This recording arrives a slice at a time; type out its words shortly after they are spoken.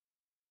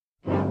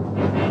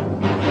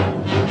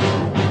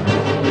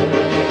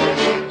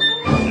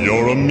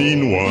a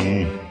mean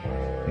one,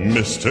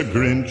 Mr.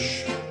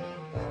 Grinch.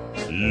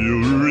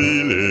 You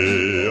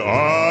really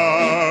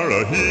are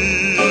a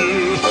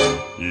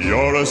heel.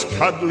 You're as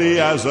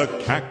cuddly as a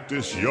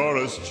cactus. You're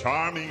as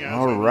charming as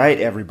All right,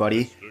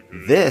 everybody.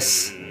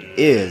 This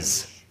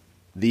is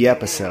the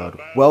episode.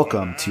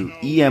 Welcome to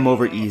EM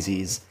Over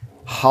Easy's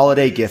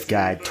Holiday Gift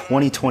Guide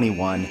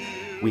 2021.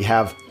 We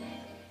have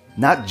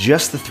not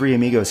just the three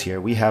amigos here.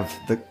 We have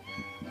the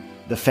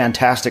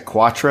fantastic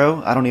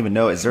Quattro. I don't even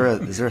know. Is there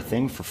a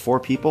thing for four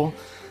people?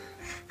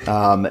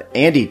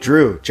 Andy,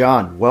 Drew,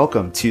 John,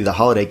 welcome to the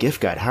Holiday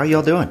Gift Guide. How are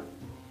y'all doing?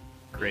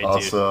 Great,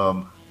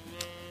 awesome.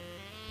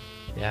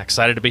 Dude. Yeah,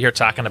 excited to be here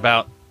talking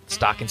about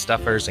stocking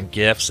stuffers and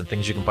gifts and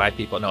things you can buy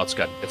people. No, it's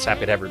good. It's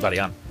happy to have everybody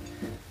on.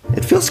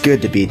 It feels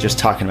good to be just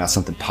talking about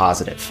something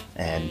positive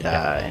and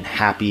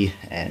happy,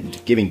 and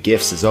giving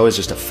gifts is always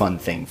just a fun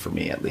thing for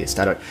me, at least.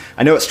 I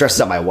know it stresses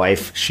out my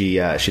wife. She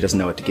doesn't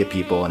know what to give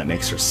people, and it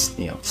makes her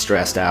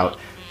stressed out.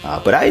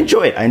 But I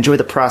enjoy it. I enjoy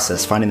the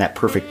process, finding that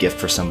perfect gift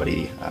for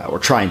somebody, or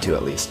trying to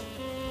at least.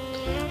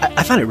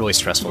 I find it really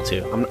stressful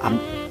too.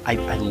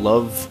 I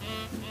love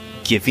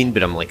giving,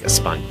 but I'm like a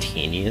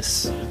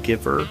spontaneous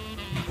giver,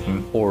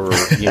 or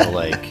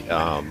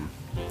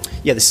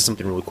yeah, this is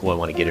something really cool. I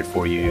want to get it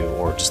for you,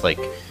 or just like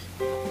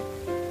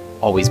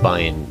always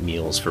buying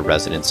meals for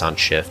residents on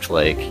shift,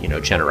 like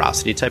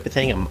generosity type of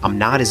thing. I'm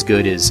not as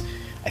good as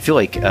I feel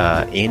like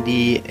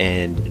Andy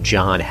and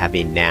John have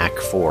a knack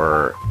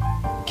for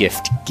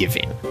gift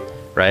giving,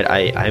 right?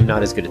 I'm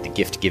not as good at the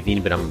gift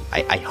giving, but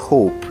I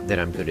hope that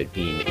I'm good at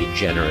being a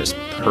generous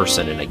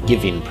person and a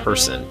giving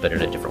person, but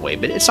in a different way.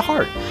 But it's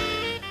hard.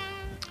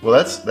 Well,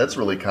 that's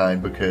really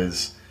kind,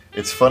 because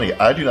it's funny.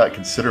 I do not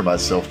consider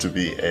myself to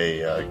be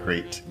a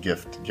great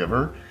gift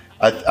giver.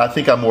 I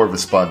think I'm more of a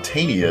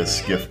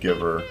spontaneous gift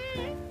giver,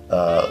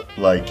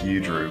 like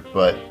you, Drew.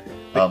 But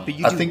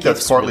you I think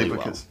that's partly really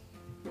because.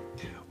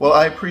 Well,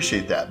 I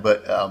appreciate that,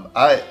 but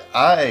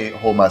I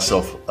hold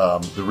myself.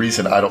 The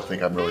reason I don't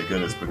think I'm really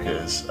good is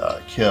because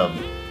Kim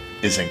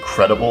is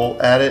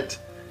incredible at it,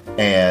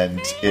 and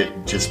it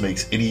just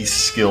makes any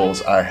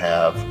skills I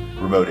have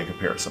remote in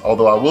comparison.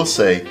 Although I will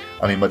say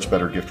I'm a much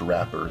better gift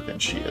wrapper than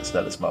she is.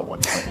 That is my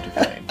one claim to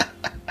fame.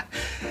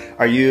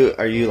 Are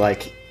you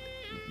like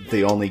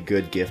the only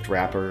good gift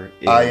wrapper?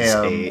 I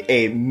am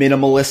a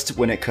minimalist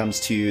when it comes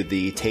to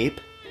the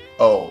tape.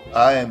 Oh,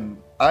 I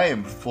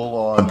am full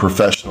on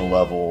professional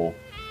level,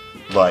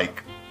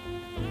 like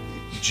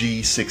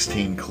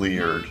G16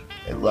 cleared,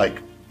 like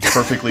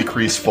perfectly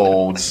creased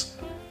folds,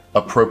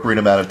 appropriate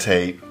amount of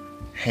tape,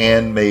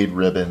 handmade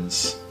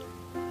ribbons.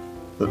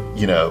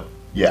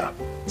 Yeah.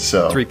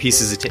 So 3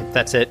 pieces of tape.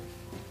 That's it.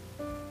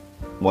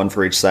 One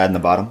for each side and the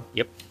bottom.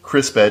 Yep.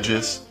 Crisp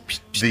edges.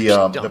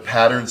 The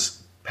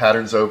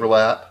patterns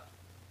overlap.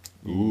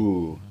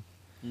 Ooh.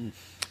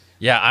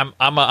 Yeah,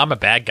 I'm a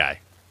bag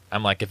guy.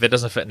 I'm like, if it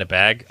doesn't fit in a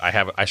bag,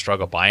 I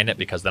struggle buying it,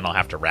 because then I'll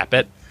have to wrap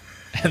it,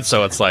 and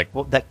so it's like,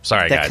 Well,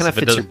 sorry that guys, kind of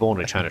if it fits your doesn't- bowl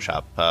in a china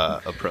shop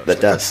approach.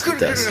 That does. It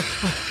does.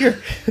 Here.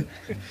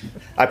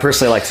 I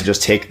personally like to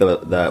just take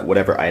the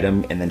whatever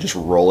item and then just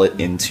roll it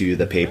into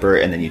the paper,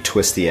 and then you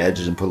twist the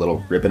edges and put a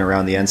little ribbon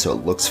around the end so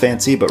it looks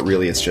fancy, but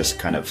really it's just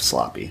kind of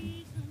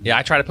sloppy. Yeah,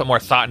 I try to put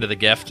more thought into the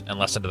gift and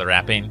less into the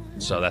wrapping,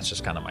 so that's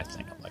just kind of my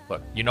thing. I'm like,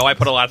 look, I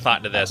put a lot of thought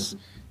into this.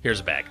 Here's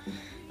a bag.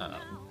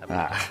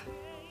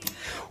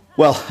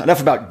 Well, enough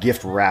about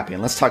gift wrapping.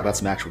 Let's talk about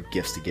some actual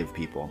gifts to give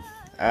people.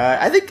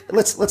 I think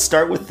let's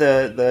start with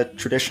the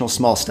traditional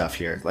small stuff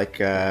here,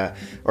 like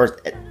or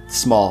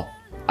small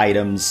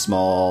items,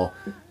 small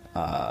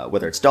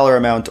whether it's dollar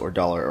amount or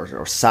dollar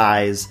or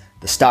size.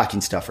 The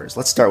stocking stuffers.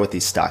 Let's start with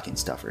these stocking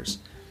stuffers.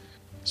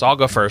 So I'll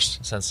go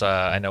first, since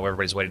I know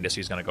everybody's waiting to see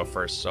who's going to go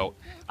first. So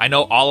I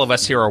know all of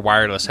us here are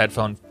wireless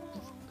headphone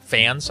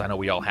fans. I know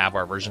we all have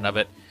our version of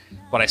it,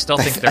 but I still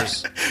think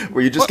there's.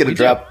 Were you just gonna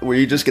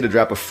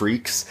drop a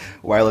Freaks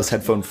wireless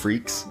headphone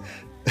Freaks?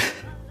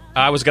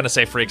 I was going to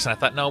say freaks, and I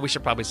thought, no, we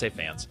should probably say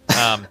fans.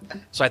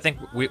 So I think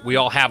we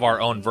all have our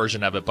own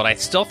version of it, but I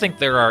still think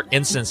there are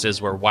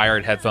instances where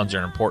wired headphones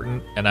are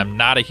important, and I'm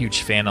not a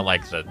huge fan of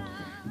like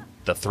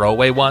the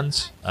throwaway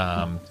ones.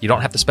 You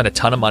don't have to spend a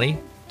ton of money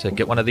to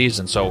get one of these,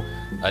 and so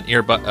an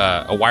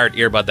earbud, a wired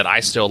earbud that I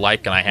still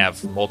like, and I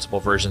have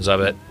multiple versions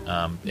of it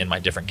in my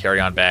different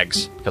carry-on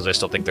bags, because I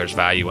still think there's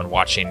value in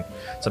watching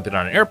something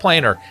on an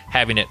airplane, or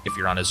having it if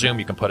you're on a Zoom,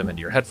 you can put them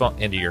into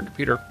your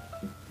computer.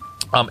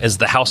 Is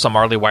the House of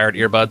Marley wired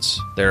earbuds.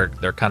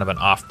 They're kind of an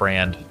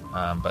off-brand,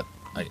 but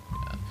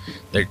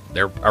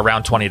they're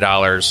around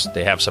 $20.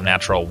 They have some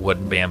natural wood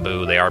and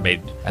bamboo.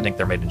 I think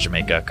they're made in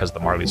Jamaica, because the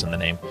Marley's in the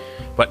name.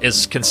 But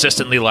is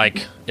consistently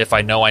like, if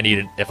I need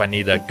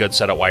a good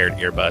set of wired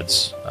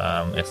earbuds,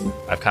 if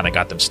I've kind of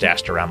got them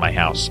stashed around my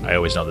house, I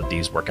always know that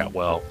these work out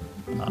well,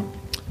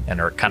 and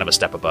are kind of a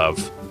step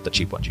above the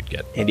cheap ones you'd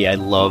get. Andy, I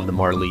love the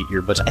Marley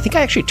earbuds. I think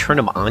I actually turned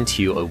them on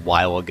to you a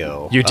while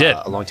ago. You did.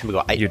 A long time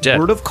ago. You did.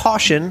 Word of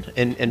caution,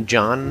 and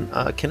John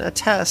can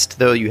attest,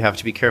 though you have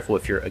to be careful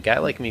if you're a guy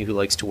like me who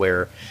likes to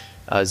wear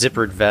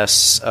zippered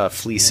vests,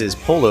 fleeces,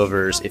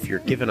 pullovers. If you're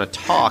giving a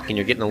talk and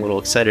you're getting a little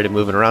excited and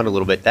moving around a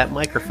little bit, that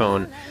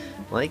microphone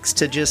likes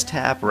to just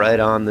tap right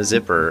on the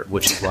zipper,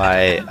 which is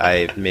why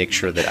I make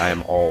sure that I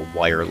am all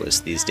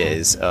wireless these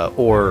days,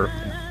 or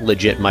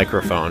legit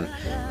microphone,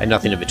 and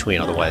nothing in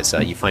between. Otherwise,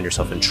 you find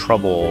yourself in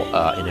trouble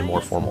in a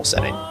more formal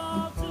setting.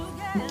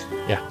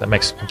 Yeah, that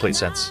makes complete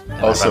sense.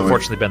 And Also, I've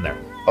unfortunately been there.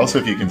 Also,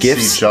 if you can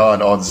Gifts. see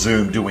John on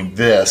Zoom doing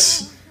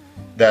this,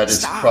 that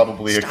is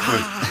probably a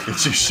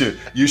good.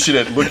 You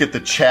should look at the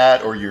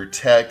chat or your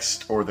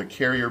text or the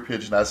carrier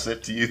pigeon I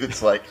sent to you.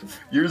 That's like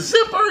your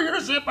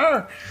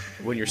zipper.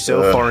 When you're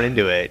so far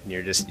into it, and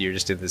you're just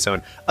in the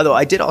zone. Although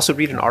I did also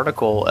read an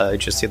article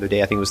just the other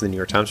day. I think it was in the New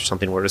York Times or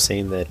something, where it was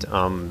saying that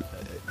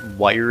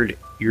wired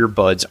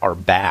earbuds are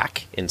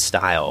back in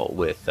style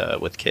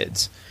with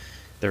kids.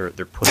 They're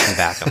pushing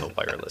back on the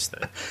wireless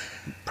thing,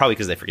 probably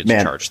because they forget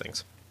to charge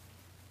things.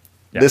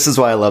 Yeah. This is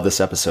why I love this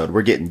episode.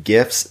 We're getting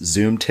gifts,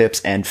 Zoom tips,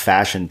 and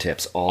fashion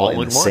tips all in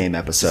the one. same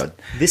episode.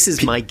 This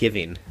is my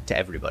giving to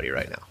everybody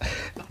right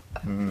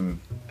now.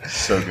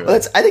 So good.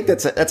 Well, I think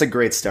that's a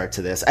great start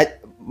to this.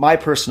 My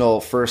personal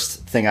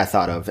first thing I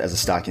thought of as a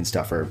stocking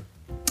stuffer,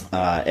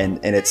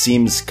 and it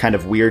seems kind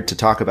of weird to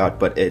talk about,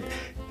 but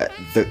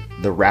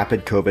the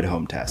rapid COVID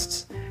home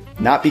tests.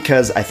 Not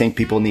because I think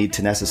people need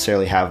to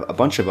necessarily have a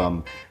bunch of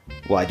them.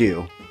 Well, I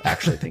do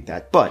actually think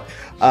that, but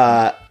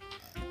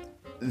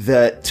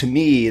to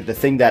me, the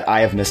thing that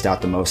I have missed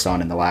out the most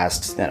on in the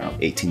last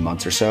 18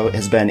 months or so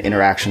has been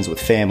interactions with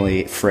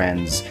family,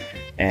 friends,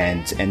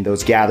 and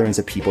those gatherings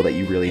of people that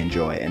you really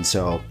enjoy. And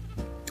so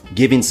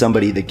giving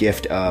somebody the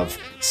gift of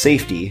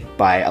safety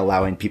by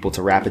allowing people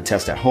to rapid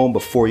test at home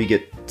before you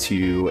get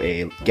to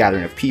a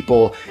gathering of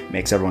people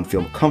makes everyone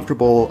feel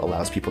comfortable,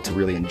 allows people to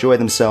really enjoy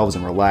themselves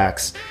and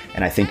relax.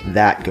 And I think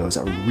that goes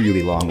a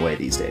really long way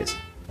these days.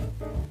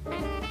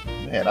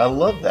 Man, I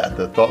love that.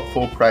 The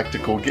thoughtful,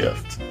 practical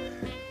gift.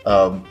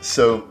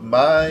 So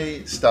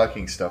my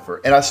stocking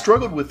stuffer, and I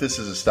struggled with this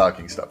as a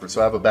stocking stuffer,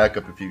 so I have a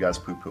backup if you guys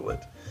poo-poo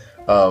it.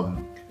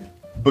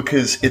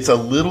 Because it's a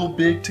little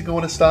big to go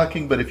in a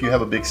stocking, but if you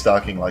have a big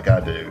stocking like I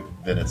do,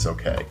 then it's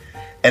okay.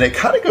 And it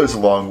kind of goes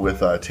along with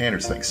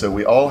Tanner's thing. So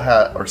we all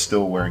are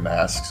still wearing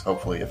masks,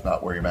 hopefully, if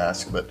not wearing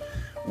masks, but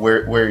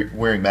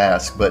wearing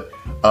masks. But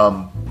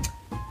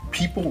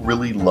people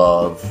really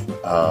love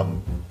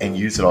and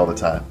use it all the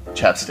time,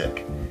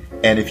 chapstick.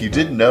 And if you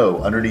didn't know,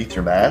 underneath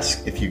your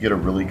mask, if you get a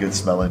really good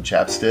smelling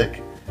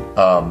chapstick,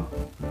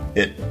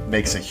 it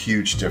makes a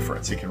huge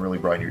difference. It can really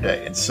brighten your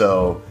day. And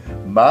so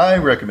my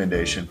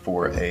recommendation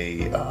for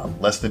a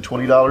less than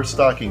 $20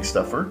 stocking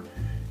stuffer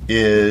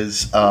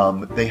is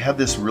they have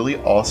this really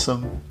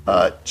awesome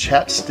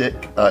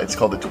chapstick. It's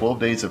called the 12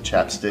 Days of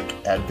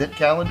Chapstick Advent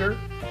Calendar.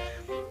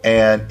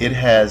 And it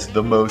has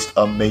the most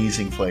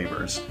amazing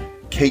flavors.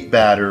 Cake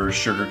batter,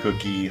 sugar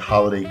cookie,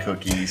 holiday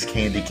cookies,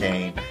 candy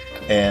cane,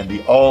 and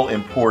the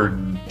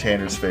all-important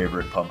Tanner's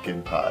favorite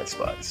pumpkin pie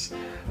spice.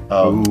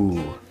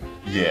 Ooh.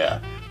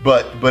 Yeah,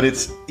 but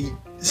it's a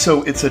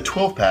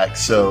 12-pack.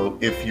 So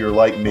if you're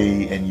like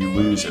me and you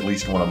lose at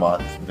least one a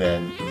month,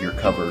 then you're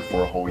covered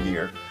for a whole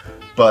year.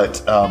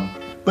 But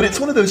it's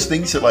one of those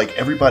things that like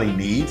everybody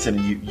needs,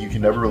 and you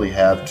can never really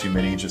have too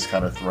many just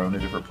kind of thrown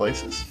in different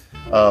places.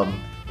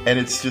 And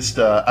it's just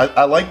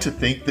I like to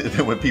think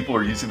that when people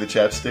are using the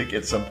chapstick,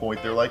 at some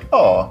point they're like,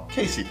 "Oh,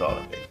 Casey thought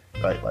of me,"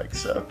 right? Like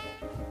so.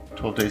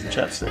 12 Days of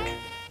Chapstick.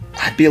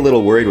 I'd be a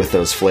little worried with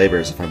those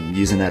flavors. If I'm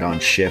using that on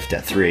shift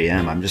at 3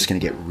 a.m., I'm just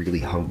going to get really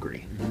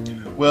hungry.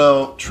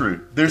 Well,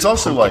 true. There's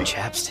also Pumpkin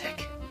like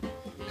chapstick.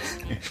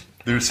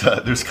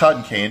 there's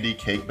cotton candy,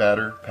 cake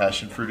batter,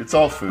 passion fruit. It's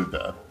all food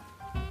though.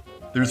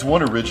 There's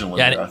one original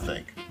in there, I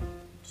think.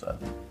 So.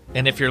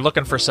 And if you're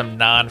looking for some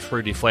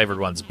non-fruity flavored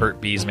ones, Burt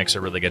Bees makes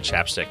a really good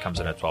chapstick. Comes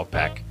in a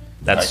 12-pack.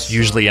 That's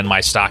usually in my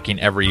stocking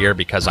every year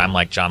because I'm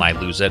like John. I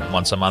lose it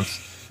once a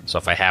month. So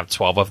if I have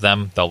 12 of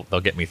them, they'll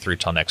get me through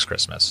till next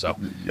Christmas. So,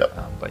 yep.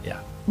 But yeah,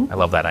 I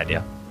love that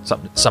idea.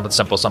 Something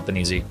simple, something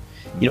easy.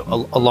 You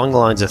know, along the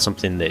lines of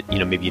something that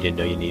maybe you didn't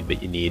know you need,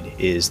 but you need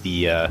is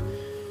the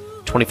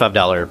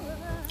 $25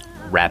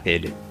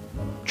 rapid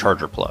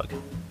charger plug.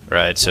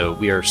 Right. So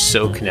we are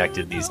so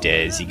connected these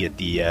days. You get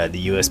the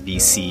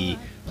USB-C,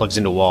 plugs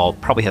into a wall,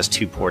 probably has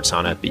 2 ports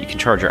on it, but you can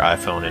charge your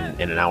iPhone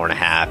in an hour and a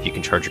half. You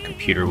can charge your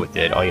computer with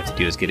it. All you have to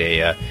do is get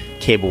a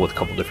cable with a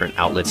couple different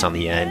outlets on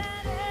the end.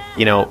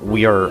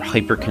 We are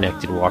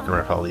hyper-connected walking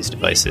around with all these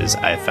devices.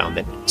 I have found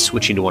that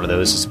switching to one of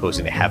those is supposed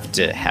to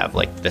have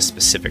like the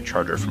specific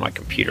charger for my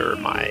computer,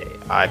 my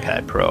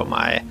iPad Pro,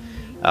 my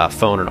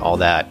phone, and all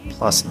that,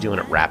 plus doing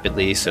it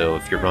rapidly. So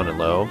if you're running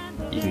low,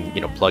 you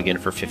can plug in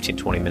for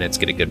 15-20 minutes,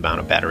 get a good amount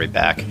of battery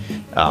back.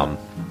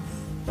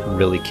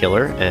 Really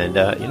killer. And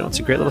it's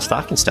a great little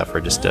stocking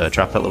stuffer. Just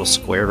drop that little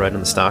square right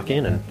in the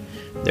stocking, and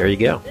there you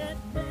go.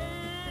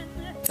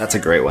 That's a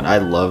great one. I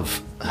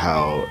love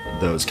how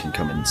those can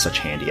come in such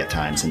handy at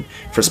times, and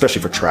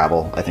especially for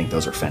travel, I think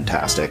those are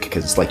fantastic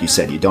because, like you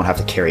said, you don't have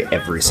to carry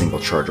every single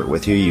charger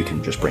with you. You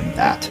can just bring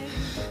that.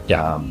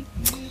 Yeah.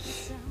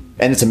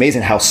 And it's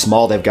amazing how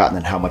small they've gotten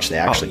and how much they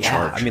actually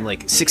charge. I mean,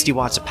 like 60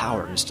 watts of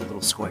power, just a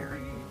little square.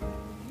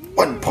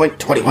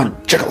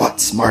 1.21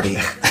 gigawatts, Marty.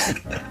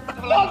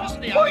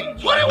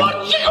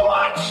 1.21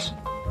 gigawatts!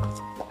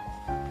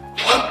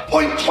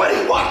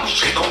 1.21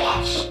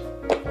 gigawatts!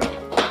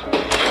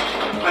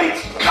 Great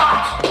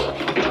Scott!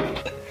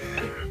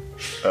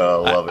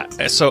 Love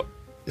it. So,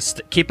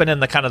 keeping in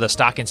the kind of the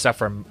stocking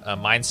stuffer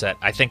mindset,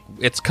 I think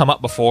it's come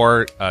up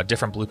before,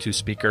 different Bluetooth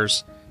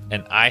speakers,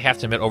 and I have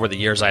to admit, over the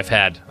years I've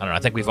had, I don't know, I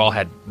think we've all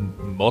had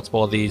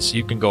multiple of these.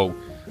 You can go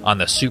on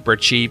the super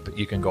cheap,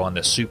 you can go on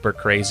the super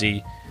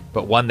crazy,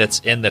 but one that's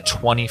in the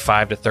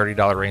 $25 to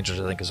 $30 range, which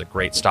I think is a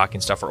great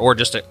stocking stuffer, or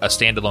just a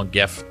standalone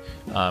gift,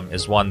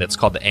 is one that's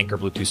called the Anker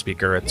Bluetooth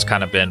speaker. It's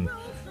kind of been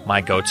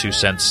my go-to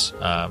since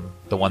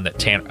the one that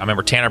Tanner... I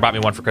remember Tanner bought me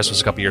one for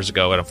Christmas a couple years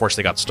ago, and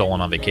unfortunately got stolen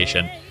on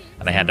vacation,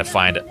 and I had to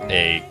find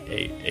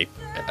an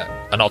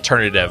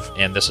alternative,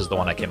 and this is the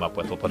one I came up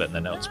with. We'll put it in the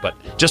notes. But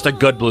just a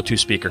good Bluetooth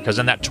speaker, because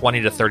in that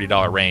 $20 to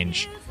 $30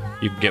 range,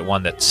 you can get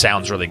one that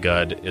sounds really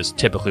good, is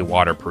typically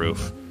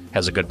waterproof,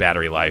 has a good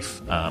battery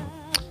life,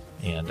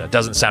 and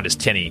doesn't sound as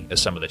tinny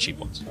as some of the cheap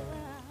ones.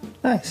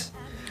 Nice.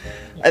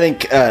 I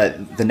think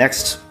the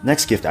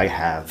next gift I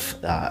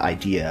have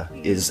idea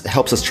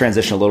helps us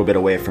transition a little bit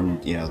away from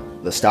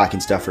the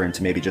stocking stuffer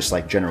into maybe just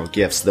like general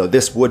gifts. Though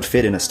this would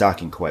fit in a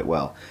stocking quite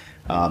well.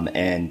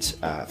 And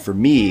for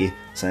me,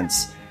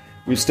 since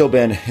we've still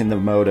been in the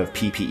mode of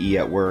PPE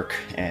at work,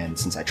 and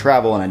since I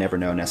travel and I never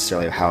know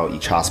necessarily how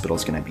each hospital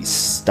is going to be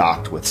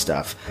stocked with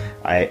stuff,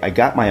 I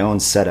got my own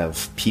set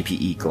of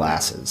PPE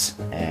glasses.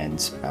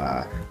 And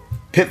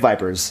Pit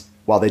Vipers,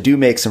 while they do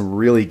make some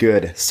really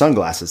good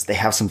sunglasses, they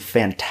have some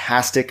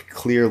fantastic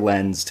clear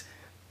lensed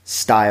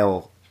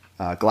style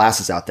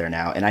glasses out there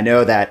now. And I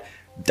know that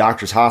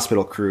Doctor's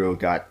Hospital crew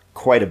got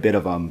quite a bit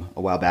of them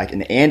a while back,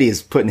 and Andy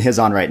is putting his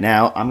on right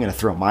now. I'm going to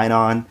throw mine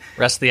on.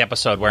 Rest of the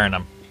episode wearing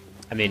them.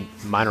 I mean,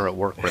 mine are at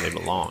work where they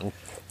belong.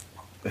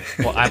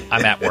 Well,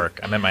 I'm at work.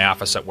 I'm in my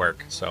office at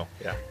work, so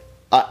yeah.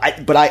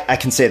 But I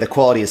can say the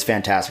quality is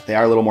fantastic. They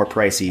are a little more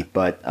pricey,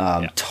 but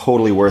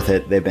totally worth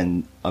it. They've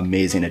been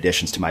amazing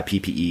additions to my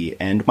PPE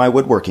and my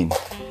woodworking.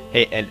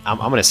 Hey, and I'm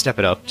going to step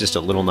it up just a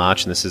little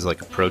notch, and this is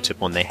like a pro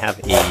tip one. They have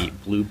a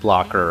blue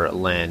blocker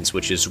lens,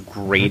 which is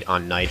great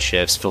on night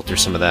shifts,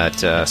 filters some of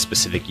that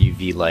specific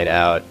UV light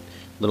out, a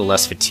little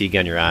less fatigue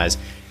on your eyes,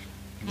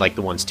 like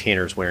the ones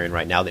Tanner's wearing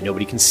right now that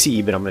nobody can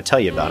see, but I'm going to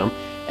tell you about them.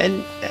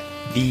 And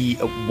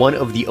one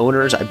of the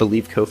owners, I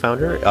believe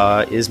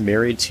co-founder, is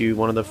married to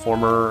one of the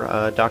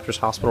former Doctor's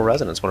Hospital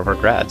residents, one of our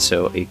grads,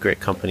 so a great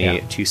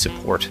company to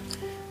support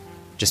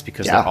just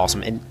because they're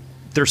awesome. And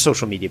their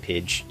social media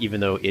page,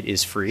 even though it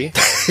is free,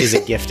 is a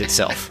gift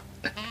itself.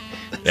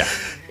 Yeah.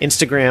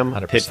 Instagram,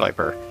 100%. Pit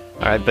Viper. All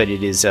right, but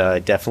it is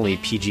definitely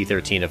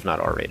PG-13, if not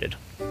R-rated.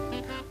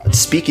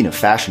 Speaking of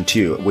fashion,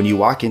 too, when you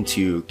walk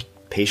into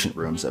patient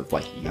rooms of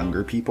like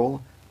younger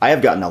people, I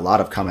have gotten a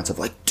lot of comments of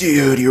like,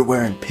 dude, you're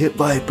wearing Pit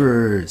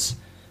Vipers,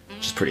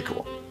 which is pretty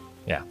cool.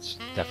 Yeah, it's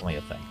definitely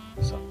a thing.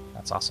 So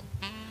that's awesome.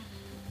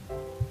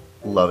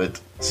 Love it.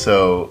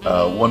 So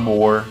one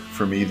more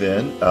for me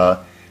then.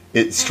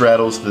 It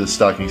straddles the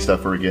stocking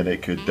stuffer again.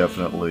 It could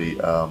definitely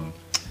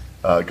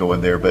go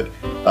in there. But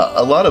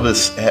a lot of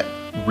us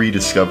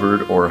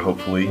rediscovered, or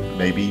hopefully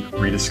maybe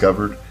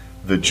rediscovered,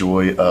 the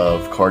joy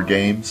of card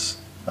games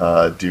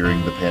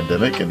during the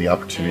pandemic and the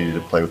opportunity to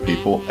play with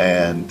people.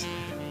 And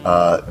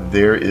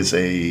there is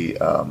a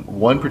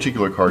one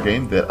particular card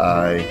game that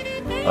I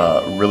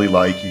really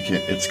like.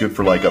 It's good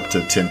for like up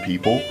to 10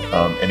 people,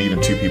 and even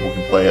 2 people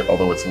can play it,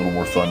 although it's a little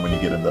more fun when you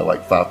get in the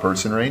like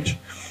 5-person range,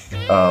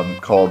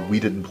 called We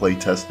Didn't Play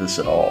Test This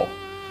at All.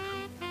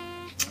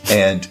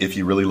 And if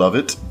you really love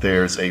it,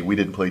 there's a We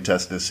Didn't Play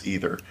Test This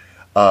Either.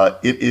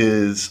 It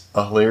is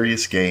a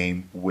hilarious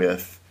game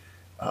with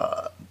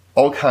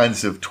all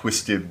kinds of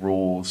twisted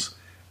rules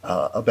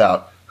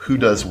about who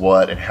does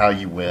what and how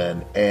you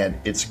win. And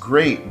it's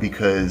great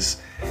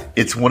because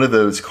it's one of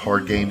those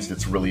card games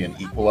that's really an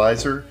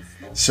equalizer.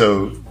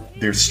 So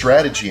there's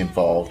strategy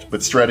involved,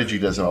 but strategy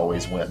doesn't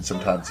always win.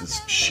 Sometimes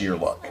it's sheer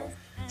luck.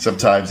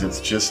 Sometimes it's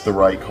just the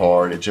right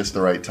card at just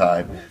the right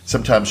time.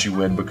 Sometimes you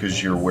win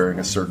because you're wearing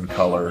a certain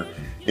color.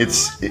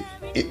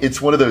 It's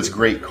one of those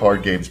great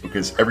card games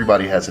because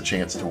everybody has a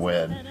chance to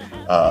win.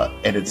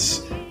 And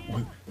it's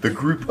the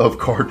group of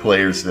card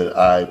players that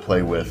I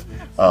play with.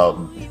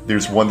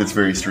 There's one that's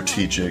very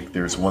strategic.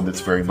 There's one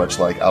that's very much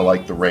like, I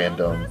like the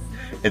random.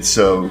 And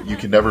so you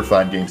can never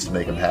find games to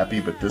make them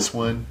happy, but this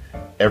one,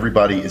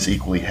 everybody is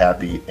equally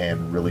happy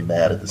and really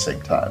mad at the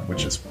same time,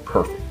 which is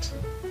perfect.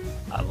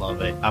 I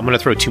love it. I'm going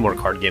to throw 2 more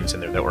card games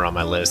in there that were on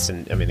my list,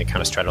 and I mean, they kind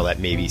of straddle that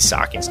maybe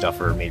stocking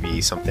stuffer,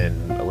 maybe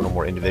something a little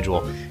more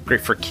individual.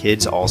 Great for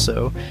kids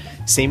also.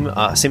 Same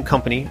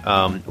company.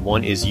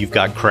 One is You've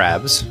Got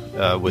Crabs,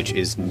 which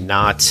is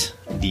not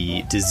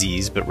the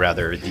disease, but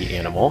rather the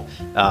animal.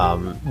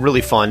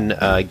 Really fun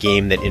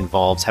game that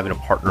involves having a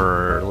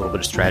partner, a little bit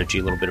of strategy,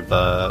 a little bit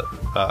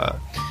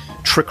of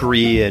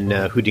Trickery and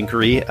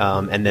Houdinkery,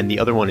 and then the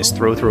other one is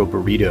Throw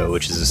Burrito,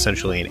 which is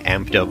essentially an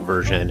amped up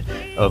version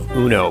of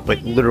Uno,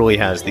 but literally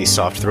has these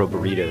soft throw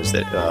burritos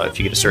that if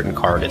you get a certain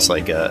card, it's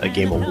like a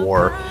game of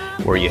war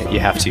where you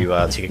have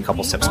to take a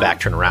couple steps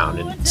back, turn around,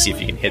 and see if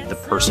you can hit the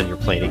person you're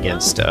playing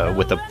against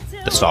with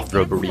the soft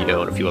throw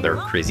burrito and a few other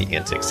crazy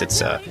antics.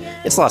 It's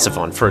lots of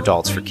fun for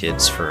adults, for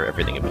kids, for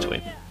everything in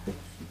between.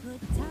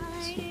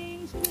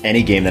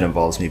 Any game that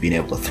involves me being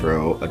able to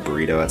throw a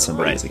burrito at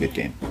somebody is a good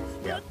game.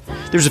 Yeah.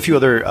 There's a few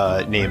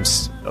other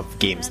names of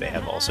games they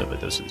have also,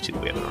 but those are the two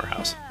that we have in our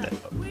house that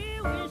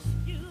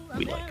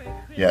we like.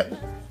 Yeah.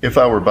 If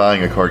I were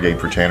buying a card game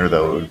for Tanner,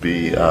 though, it would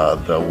be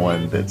the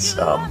one that's,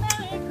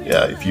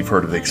 if you've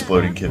heard of the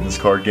Exploding Kittens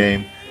card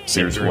game,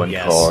 there's one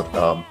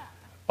called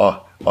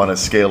On a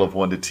Scale of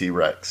 1 to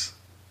T-Rex.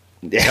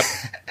 Yep.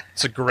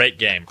 It's a great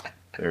game.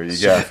 There you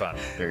Super go. fun.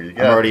 There you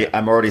go.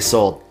 I'm already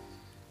sold.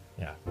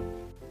 Yeah.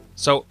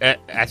 So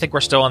I think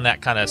we're still in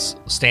that kind of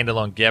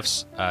standalone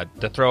gifts.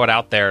 To throw it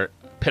out there,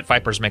 Pit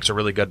Vipers makes a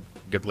really good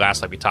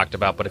glass like we talked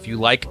about, but if you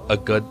like a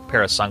good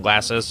pair of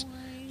sunglasses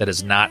that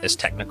is not as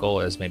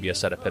technical as maybe a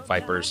set of Pit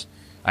Vipers,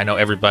 I know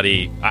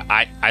everybody,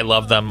 I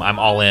love them. I'm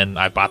all in.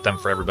 I bought them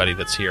for everybody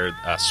that's here.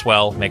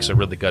 Swell makes a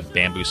really good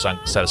bamboo set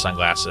of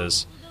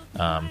sunglasses. You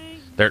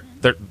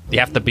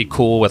have to be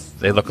cool with.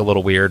 They look a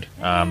little weird.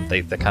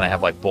 They kind of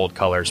have like bold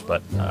colors,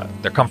 but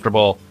they're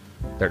comfortable.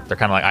 They're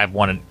kind of like I have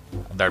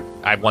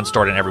one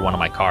stored in every one of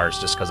my cars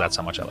just because that's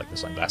how much I like the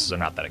sunglasses. They're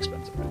not that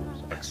expensive.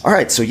 All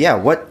right, so yeah,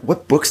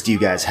 what books do you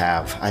guys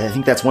have? I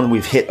think that's one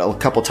we've hit a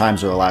couple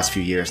times over the last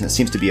few years, and it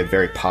seems to be a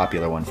very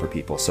popular one for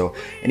people. So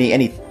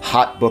any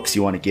hot books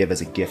you want to give as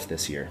a gift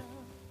this year?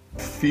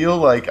 Feel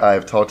like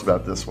I've talked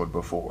about this one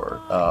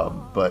before,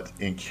 but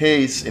in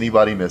case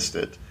anybody missed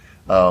it,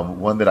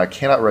 one that I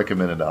cannot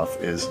recommend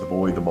enough is The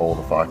Boy, the Mole,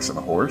 the Fox, and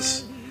the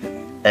Horse.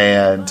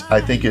 And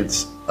I think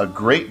it's a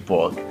great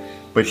book,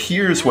 but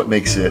here's what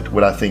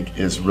I think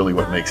is really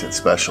what makes it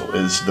special,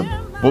 is the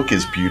book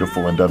is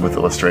beautiful and done with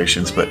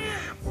illustrations, but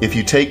if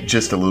you take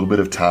just a little bit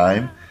of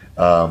time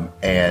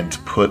and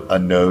put a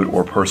note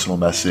or personal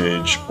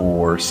message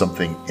or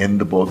something in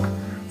the book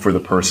for the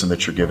person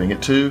that you're giving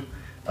it to,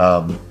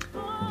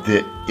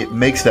 that it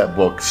makes that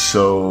book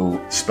so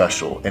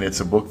special. And it's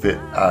a book that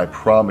I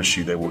promise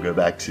you they will go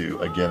back to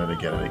again and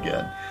again and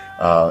again.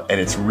 And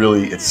it's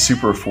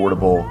super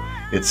affordable.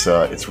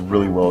 It's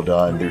really well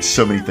done. There's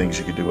so many things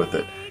you could do with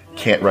it.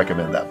 Can't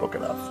recommend that book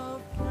enough.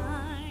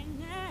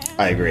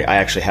 I agree. I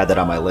actually had that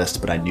on my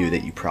list, but I knew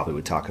that you probably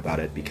would talk about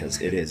it because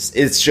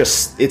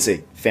it's a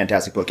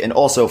fantastic book. And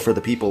also for the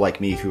people like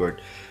me who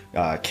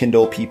are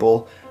Kindle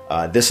people,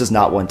 this is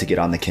not one to get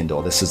on the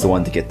Kindle. This is the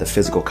one to get the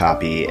physical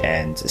copy,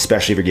 and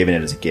especially if you're giving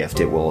it as a gift,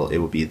 it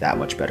will be that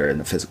much better in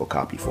the physical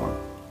copy form.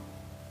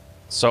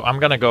 So I'm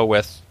going to go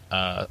with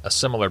a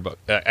similar book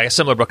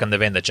in the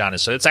vein that John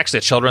is. So it's actually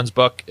a children's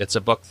book. It's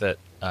a book that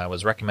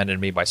was recommended to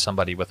me by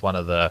somebody with one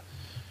of the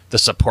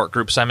support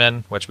groups I'm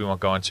in, which we won't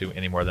go into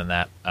any more than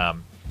that.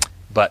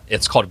 But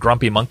it's called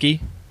Grumpy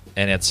Monkey,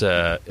 and it's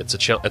a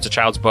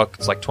child's book.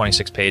 It's like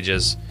 26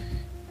 pages.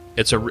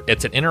 It's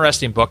an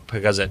interesting book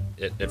because it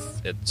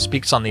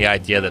speaks on the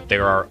idea that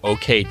there are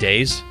okay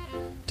days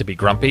to be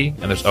grumpy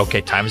and there's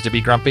okay times to be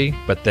grumpy,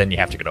 but then you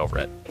have to get over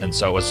it. And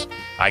so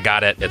I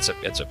got it.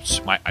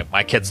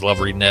 My kids love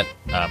reading it.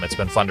 It's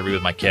been fun to read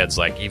with my kids.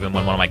 Like even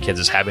when one of my kids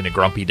is having a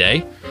grumpy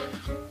day,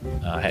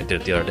 I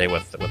did it the other day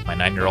with my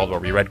 9-year-old where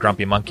we read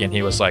Grumpy Monkey and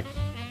he was like,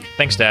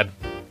 "Thanks, Dad.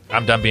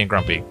 I'm done being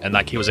grumpy," and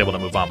like he was able to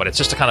move on. But it's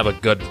just a kind of a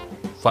good,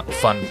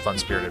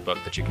 fun-spirited book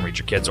that you can read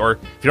your kids, or if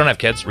you don't have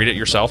kids, read it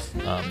yourself.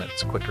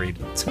 It's a quick read.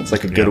 Sounds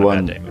like a good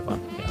one. Move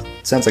on. Yeah.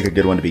 Sounds like a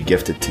good one to be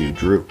gifted to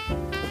Drew.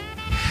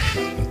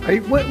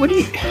 What do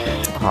you? It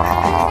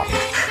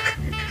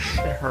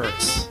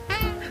hurts.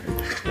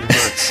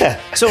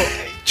 So,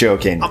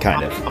 joking,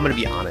 kind of. I'm going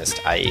to be honest.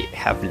 I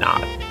have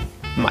not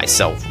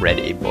myself read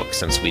a book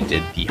since we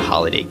did the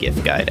holiday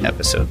gift guide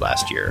episode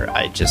last year.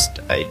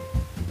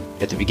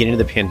 At the beginning of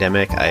the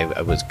pandemic,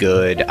 I was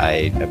good.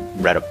 I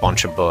read a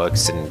bunch of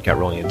books and got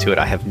really into it.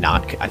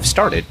 I've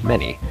started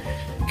many,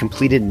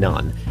 completed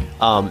none.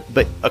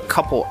 But a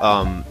couple,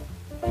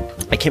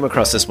 I came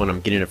across this one. I'm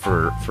getting it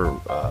for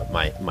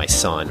my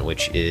son,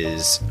 which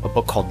is a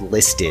book called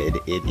Listed.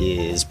 It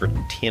is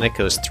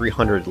Britannica's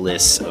 300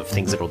 lists of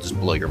things that will just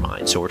blow your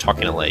mind. So we're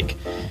talking like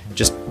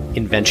just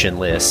invention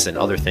lists and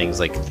other things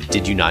like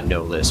did you not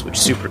know lists, which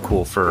is super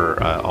cool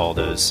for all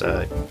those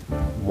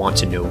want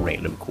to know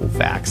random cool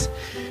facts.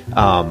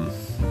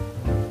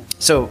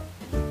 So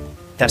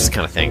that's the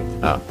kind of thing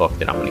book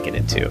that I'm going to get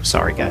into.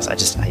 Sorry guys, I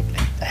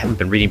haven't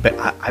been reading, but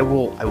I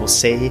will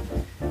say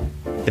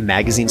the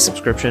magazine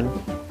subscription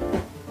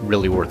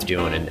really worth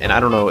doing. And I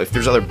don't know if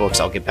there's other books.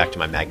 I'll get back to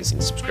my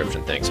magazine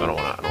subscription thing. So I don't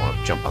want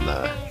to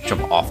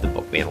jump off the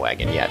book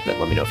bandwagon yet. But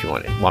let me know if you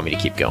want me to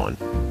keep going.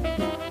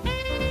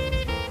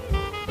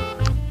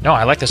 No,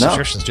 I like the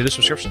subscriptions. Do the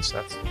subscriptions.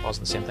 That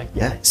wasn't the same thing.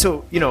 Yeah.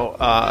 So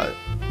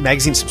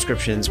magazine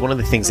subscriptions, one of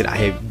the things that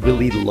I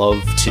really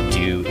love to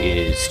do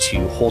is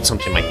to hold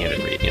something in my hand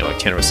and read. Like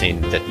Tanner was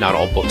saying, that not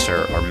all books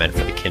are meant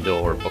for the Kindle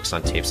or books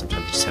on tape.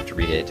 Sometimes you just have to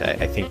read it.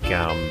 I think,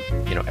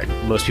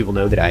 most people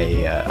know that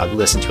I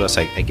listen to us.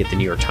 I get the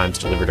New York Times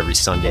delivered every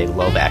Sunday.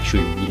 Love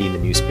actually reading the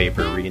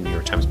newspaper, reading the New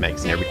York Times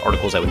Magazine. I read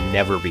articles I would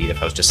never read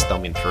if I was just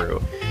thumbing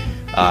through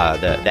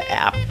the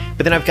app.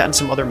 But then I've gotten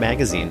some other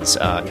magazines.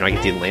 I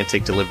get the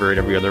Atlantic delivered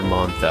every other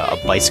month, a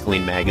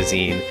bicycling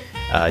magazine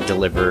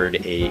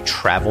delivered, a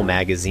travel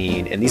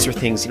magazine, and these are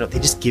things, they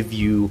just give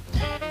you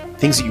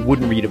things that you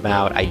wouldn't read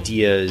about,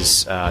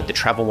 ideas. The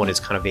travel one is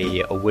kind of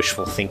a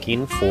wishful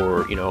thinking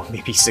for,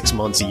 maybe 6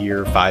 months, a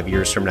year, 5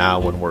 years from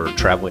now when we're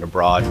traveling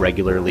abroad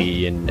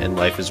regularly and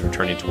life is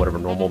returning to whatever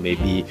normal may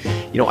be.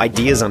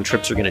 Ideas on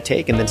trips you're going to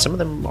take, and then some of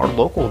them are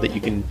local that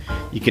you can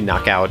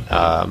knock out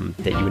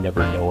that you would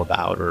never know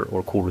about,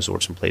 or cool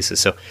resorts and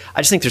places. So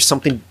I just think there's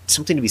something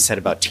to be said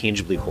about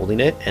tangibly holding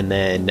it. And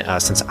then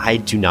since I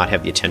do not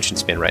have the attention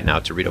span right now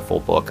to read a full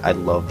book, I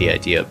love the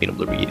idea of being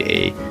able to read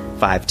a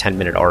 5-10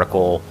 minute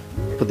article,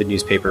 put the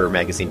newspaper or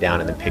magazine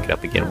down, and then pick it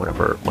up again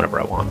whenever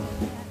I want.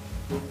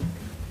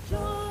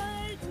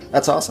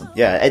 That's awesome.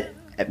 Yeah,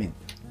 I mean,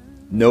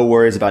 no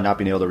worries about not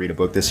being able to read a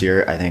book this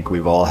year. I think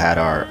we've all had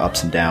our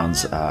ups and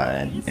downs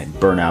and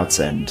burnouts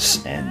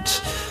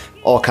and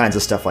all kinds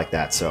of stuff like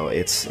that. So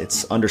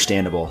it's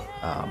understandable.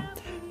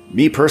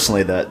 Me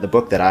personally, the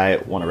book that I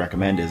want to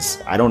recommend is,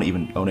 I don't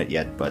even own it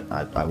yet, but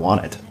I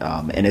want it.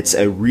 And it's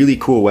a really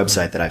cool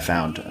website that I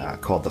found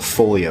called the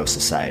Folio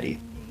Society.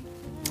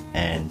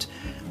 And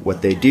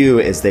what they do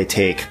is they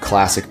take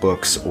classic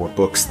books or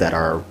books that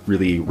are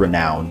really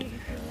renowned,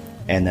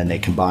 and then they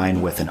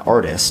combine with an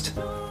artist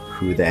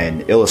who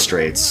then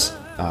illustrates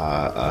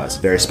a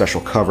very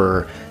special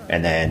cover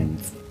and then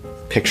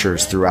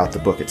pictures throughout the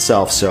book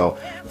itself. So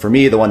for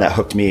me, the one that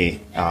hooked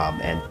me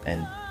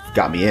and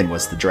got me in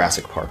was the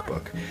Jurassic Park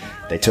book.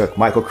 They took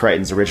Michael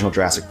Crichton's original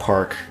Jurassic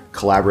Park,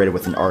 collaborated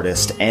with an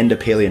artist and a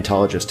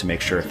paleontologist to make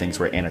sure things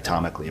were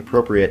anatomically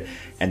appropriate,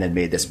 and then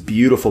made this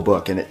beautiful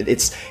book. And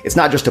it's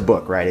not just a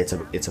book, right? It's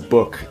a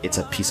book, it's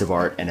a piece of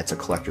art, and it's a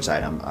collector's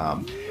item.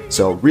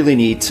 So really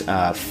neat,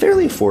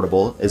 fairly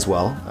affordable as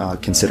well,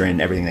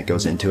 considering everything that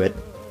goes into it.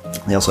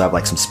 They also have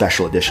like some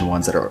special edition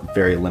ones that are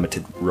very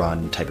limited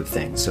run type of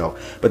things.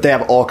 But they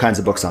have all kinds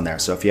of books on there.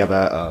 So if you have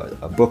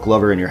a book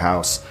lover in your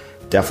house,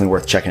 definitely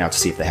worth checking out to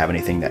see if they have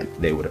anything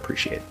that they would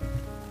appreciate.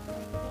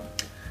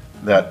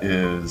 That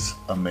is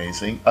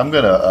amazing. I'm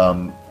going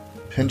to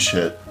pinch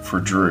hit for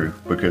Drew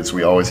because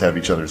we always have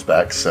each other's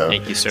backs. So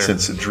thank you, sir.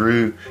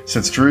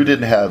 Since Drew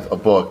didn't have a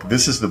book,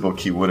 this is the book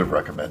he would have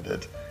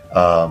recommended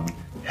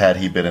had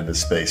he been in the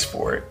space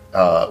for it,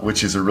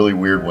 which is a really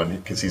weird one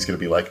because he's going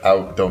to be like, I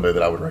don't know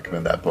that I would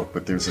recommend that book.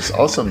 But there's this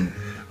awesome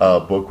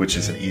book, which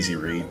is an easy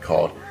read,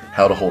 called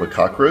How to Hold a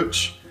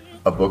Cockroach,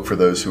 a book for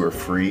those who are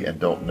free and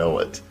don't know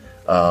it.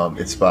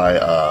 It's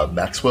by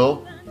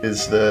Maxwell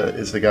is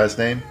the guy's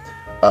name.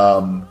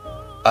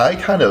 I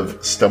kind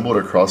of stumbled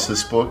across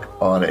this book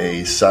on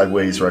a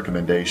sideways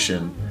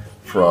recommendation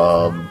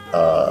from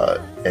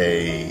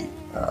a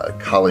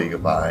colleague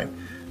of mine,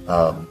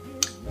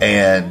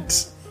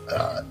 and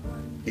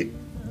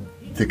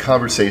the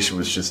conversation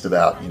was just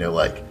about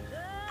like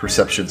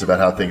perceptions about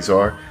how things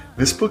are.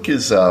 This book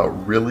is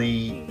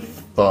really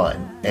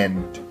fun,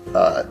 and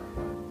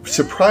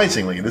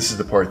surprisingly, this is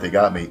the part that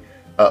got me.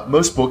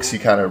 Most books you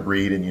kind of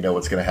read and you know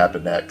what's going to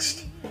happen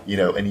next,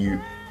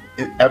 and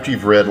after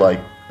you've read like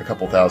a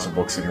couple thousand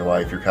books in your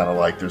life, you're kind of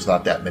like, there's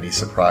not that many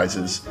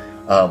surprises.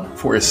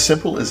 For as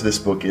simple as this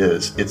book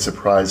is, it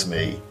surprised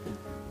me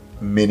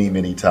many,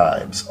 many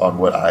times on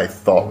what I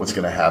thought was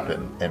going to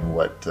happen and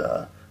what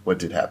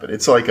did happen.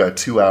 It's like a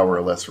 2-hour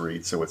or less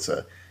read, so it's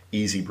a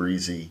easy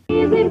breezy.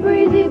 Easy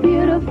breezy,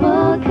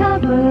 beautiful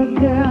cover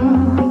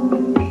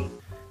girl.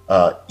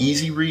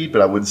 Easy read,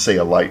 but I wouldn't say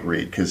a light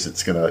read because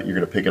you're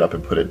gonna pick it up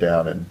and put it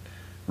down and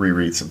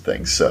reread some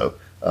things. So,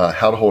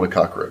 How to Hold a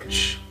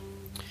Cockroach.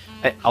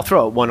 I'll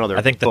throw out one other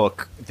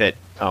book that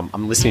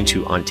I'm listening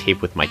to on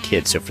tape with my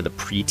kids. So for the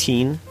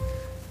preteen-ish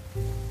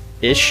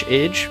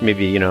age,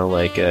 maybe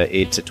like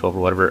 8 to 12 or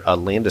whatever,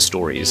 Land of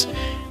Stories.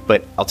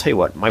 But I'll tell you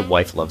what, my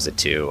wife loves it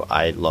too.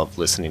 I love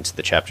listening to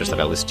the chapters that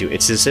I listen to.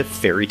 It's as if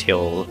fairy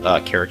tale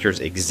characters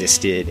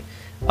existed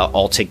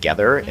all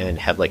together and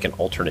had like an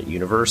alternate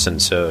universe.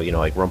 And so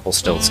like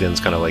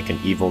Rumpelstiltskin's kind of like an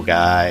evil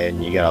guy,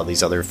 and you got all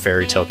these other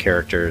fairy tale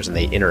characters, and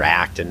they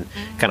interact and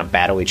kind of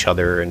battle each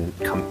other and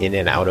come in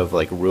and out of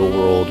like real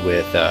world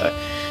with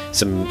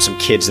some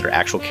kids that are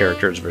actual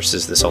characters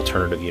versus this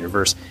alternative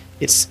universe.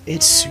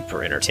 It's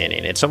super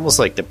entertaining. It's almost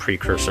like the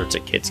precursor to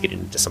kids getting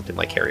into something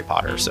like Harry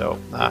Potter. So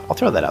I'll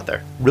throw that out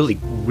there. Really,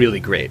 really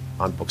great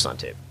on Books on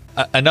Tape.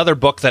 Another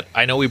book that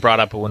I know we brought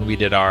up when we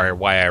did our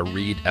Why I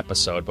Read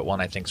episode, but one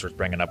I think is worth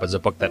bringing up is a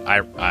book that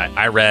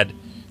I read.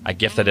 I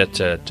gifted it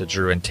to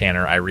Drew and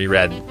Tanner. I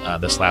reread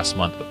this last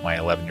month with my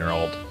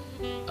 11-year-old.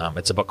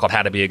 It's a book called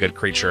How to Be a Good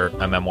Creature,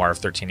 a memoir of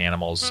 13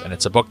 animals. And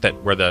it's a book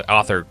where the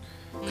author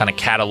kind of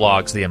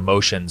catalogs the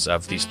emotions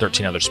of these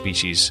 13 other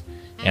species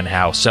and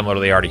how similar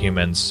they are to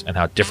humans and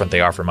how different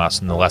they are from us,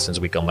 and the lessons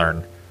we can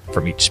learn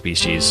from each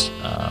species.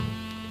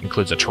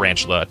 Includes a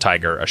tarantula, a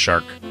tiger, a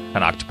shark,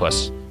 an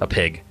octopus, a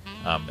pig.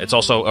 It's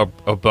also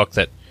a book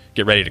that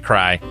get ready to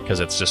cry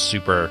because it's just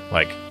super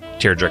like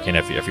tear-jerking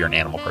if you're an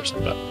animal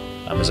person. But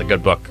it's a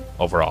good book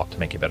overall to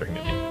make you a better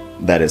human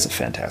being. That is a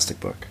fantastic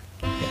book.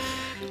 Yeah.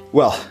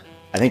 Well,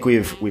 I think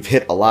we've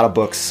hit a lot of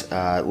books.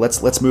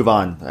 Let's move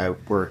on.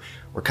 We're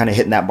kind of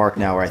hitting that mark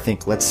now where I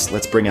think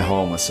let's bring it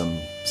home with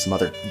some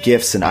other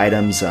gifts and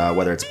items,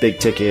 whether it's big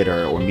ticket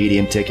or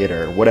medium ticket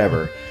or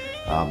whatever.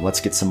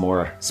 Let's get some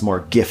more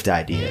gift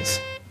ideas.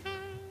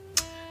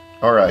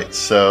 All right,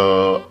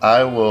 so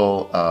I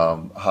will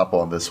hop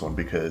on this one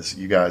because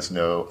you guys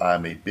know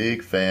I'm a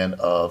big fan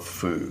of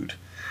food,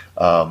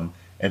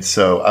 and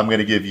so I'm going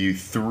to give you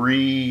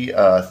three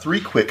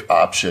quick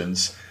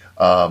options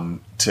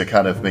to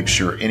kind of make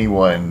sure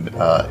anyone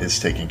is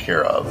taken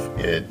care of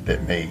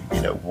that may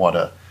want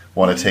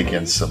to take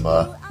in some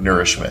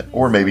nourishment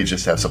or maybe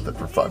just have something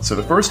for fun. So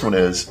the first one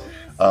is.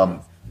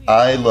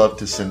 I love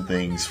to send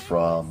things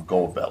from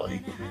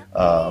Goldbelly,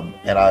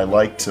 and I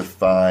like to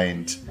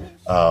find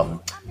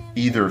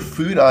either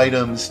food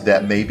items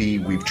that maybe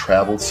we've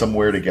traveled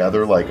somewhere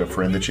together, like a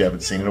friend that you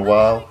haven't seen in a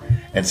while,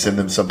 and send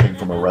them something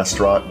from a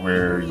restaurant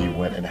where you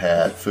went and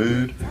had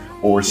food,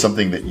 or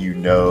something that you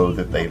know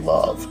that they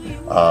love,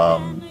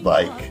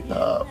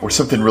 or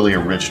something really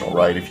original,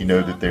 right? If you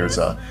know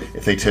that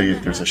if they tell you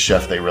that there's a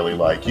chef they really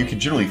like, you can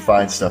generally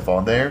find stuff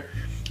on there.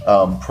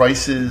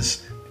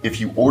 Prices. If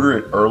you order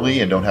it early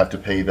and don't have to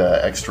pay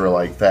the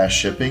extra fast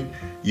shipping,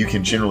 you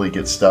can generally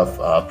get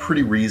stuff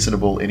pretty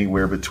reasonable,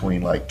 anywhere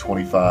between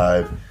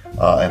 $25 and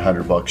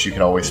 $100. You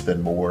can always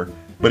spend more,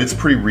 but it's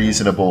pretty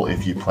reasonable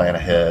if you plan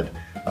ahead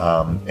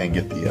and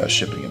get the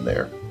shipping in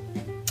there.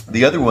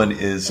 The other one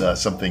is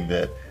something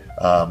that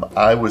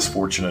I was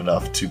fortunate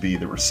enough to be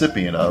the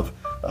recipient of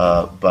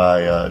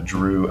by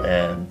Drew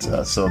and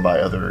some of my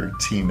other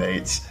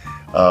teammates,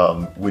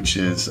 which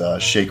is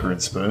Shaker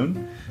and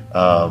Spoon.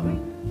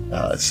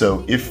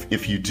 So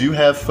if you do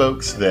have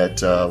folks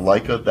that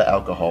like the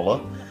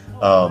Alcohola,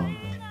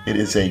 it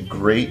is a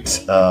great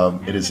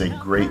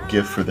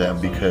gift for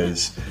them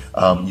because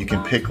you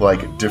can pick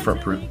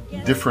different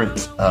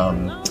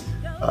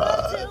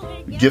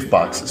gift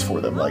boxes for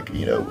them,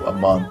 a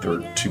month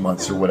or 2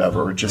 months or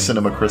whatever, or just send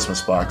them a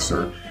Christmas box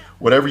or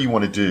whatever you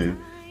want to do.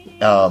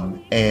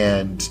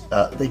 And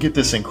they get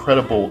this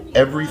incredible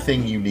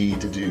everything you need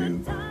to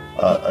do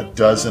a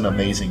dozen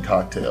amazing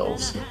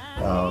cocktails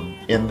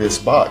in this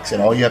box,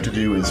 and all you have to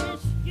do is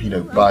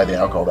buy the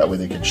alcohol. That way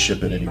they can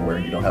ship it anywhere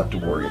and you don't have to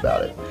worry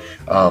about it.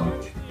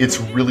 It's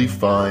really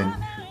fun.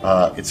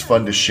 It's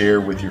fun to share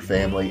with your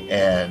family,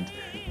 and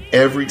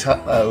every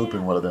time I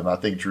open one of them, I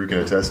think Drew can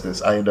attest to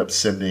this, I end up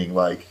sending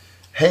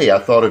hey, I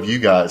thought of you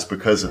guys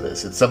because of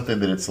this. It's something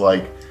that it's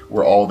like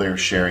we're all there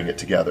sharing it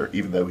together,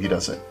 even though he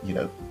doesn't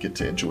get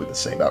to enjoy the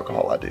same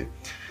alcohol I do.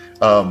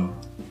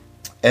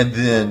 And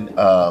then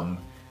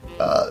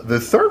the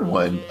third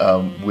one,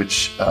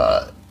 which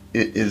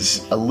it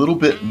is a little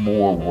bit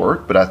more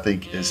work, but I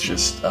think is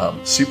just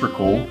super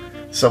cool.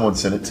 Someone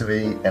sent it to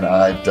me, and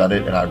I've done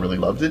it, and I really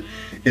loved it.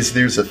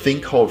 There's a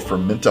thing called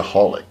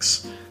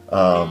Fermentaholics,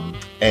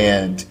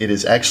 and it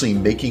is actually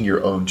making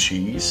your own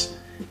cheese,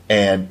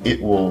 and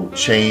it will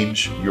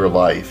change your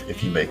life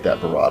if you make that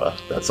burrata.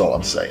 That's all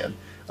I'm saying.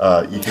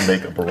 You can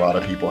make a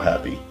burrata people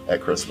happy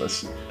at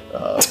Christmas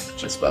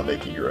just by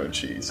making your own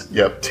cheese.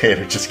 Yep,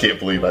 Tanner just can't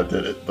believe I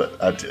did it,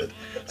 but I did.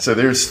 So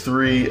there's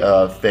three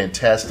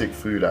fantastic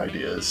food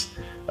ideas.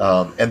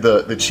 And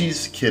the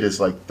cheese kit is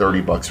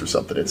 $30 or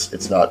something.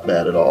 It's not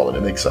bad at all, and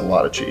it makes a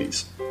lot of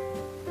cheese.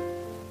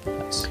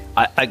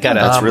 I gotta.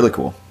 That's really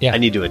cool. Yeah. I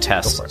need to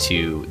attest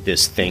to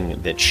this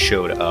thing that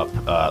showed up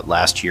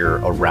last year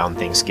around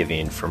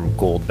Thanksgiving from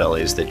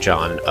Goldbellies that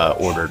John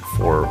ordered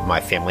for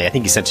my family. I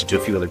think he sent it to a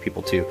few other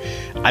people too.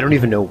 I don't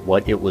even know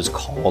what it was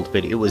called,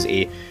 but it was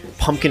a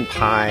pumpkin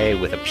pie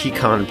with a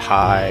pecan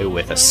pie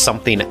with a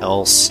something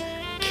else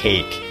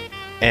cake,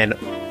 and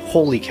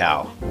holy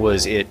cow,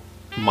 was it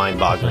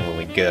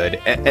mind-bogglingly good.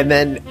 And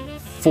then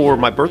for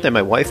my birthday,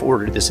 my wife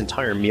ordered this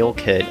entire meal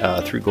kit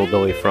through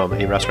Goldbelly from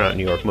a restaurant in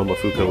New York,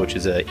 Momofuku, which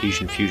is an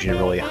Asian fusion,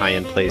 really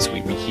high-end place.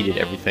 We reheated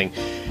everything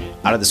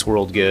out of this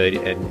world good,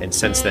 and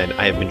since then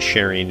I have been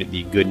sharing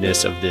the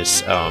goodness of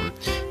this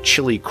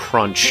chili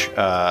crunch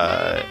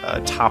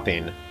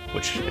topping,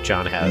 which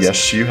John has.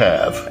 Yes, you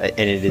have. And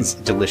it is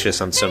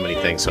delicious on so many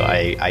things, so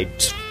I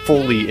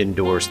fully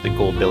endorse the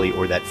Goldbelly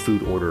or that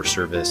food order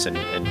service, and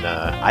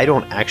I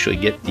don't actually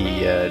get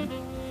the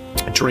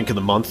drink of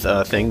the month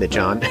thing that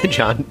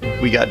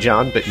we got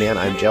John, but man,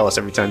 I'm jealous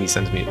every time he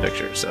sends me a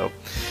picture. So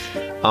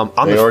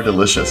they are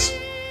delicious.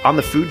 On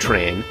the food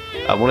train,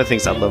 one of the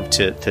things I'd love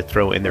to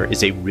throw in there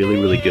is a really,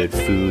 really good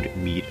food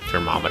meat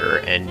thermometer.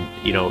 And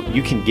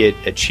you can get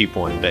a cheap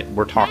one, but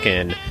we're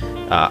talking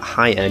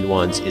high-end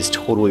ones is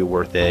totally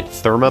worth it.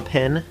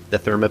 Thermapen, the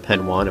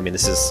Thermapen one, I mean,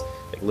 this is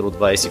a little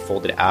device, you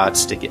fold it out,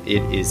 stick it.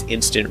 It is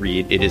instant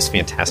read. It is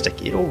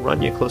fantastic. It'll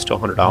run you close to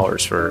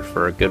 $100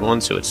 for a good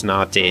one, so it's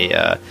not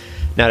a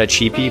Not a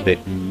cheapie,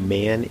 but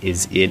man,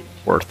 is it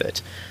worth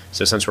it.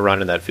 So since we're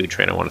running that food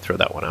train, I want to throw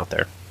that one out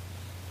there.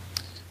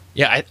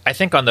 Yeah, I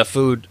think on the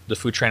food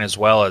train as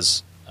well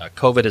as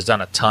COVID has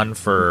done a ton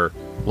for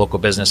local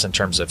business in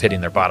terms of hitting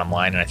their bottom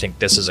line, and I think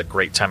this is a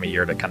great time of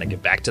year to kind of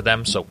give back to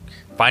them. So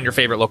find your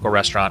favorite local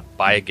restaurant,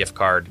 buy a gift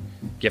card,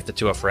 gift it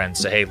to a friend,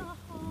 say, hey,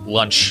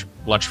 lunch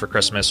for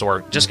Christmas,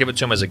 or just give it to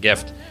them as a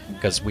gift,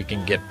 because we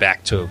can get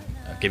back to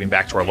giving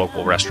back to our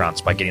local restaurants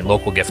by getting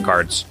local gift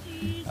cards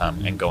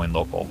and going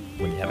local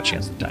when you have a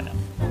chance to dine out.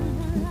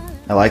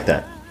 I like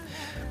that.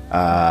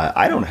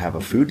 I don't have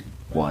a food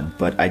one,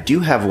 but I do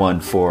have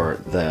one for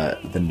the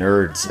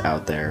nerds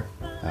out there,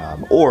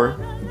 or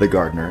the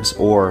gardeners,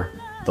 or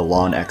the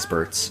lawn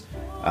experts.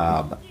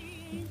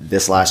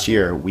 This last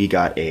year, we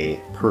got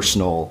a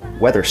personal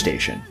weather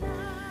station,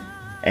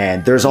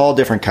 and there's all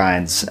different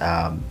kinds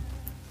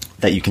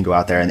that you can go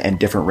out there, and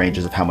different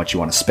ranges of how much you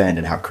want to spend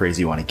and how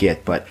crazy you want to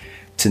get. But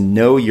to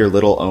know your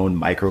little own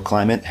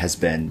microclimate has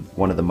been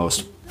one of the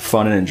most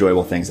fun and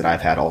enjoyable things that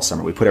I've had all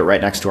summer. We put it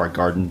right next to our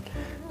garden.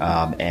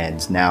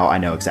 And now I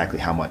know exactly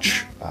how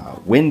much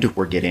wind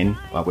we're getting,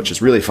 which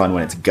is really fun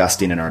when it's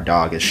gusting and our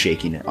dog is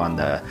shaking on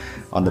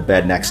the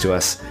bed next to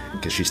us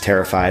because she's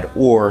terrified,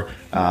 or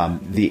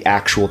the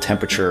actual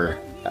temperature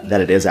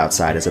that it is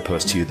outside as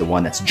opposed to the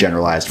one that's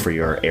generalized for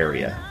your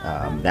area.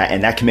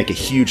 That can make a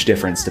huge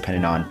difference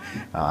depending on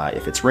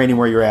if it's raining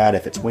where you're at,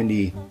 if it's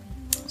windy.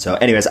 So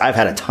anyways, I've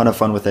had a ton of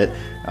fun with it,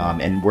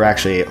 and we're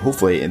actually,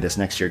 hopefully in this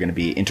next year, going to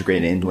be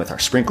integrated in with our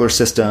sprinkler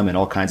system and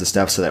all kinds of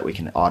stuff so that we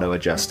can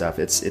auto-adjust stuff.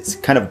 It's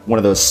kind of one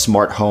of those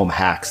smart home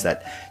hacks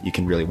that you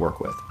can really work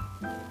with.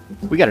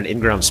 We got an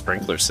in-ground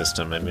sprinkler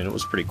system. I mean, it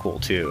was pretty cool,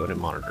 too, and it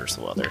monitors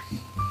the weather.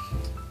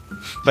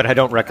 But I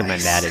don't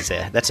recommend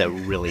that that's a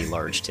really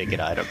large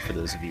ticket item for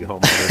those of you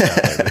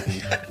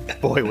homeowners out there.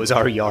 Boy, was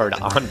our yard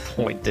on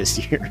point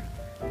this year.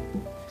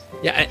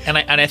 Yeah, and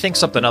I think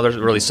something other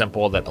really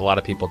simple that a lot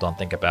of people don't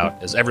think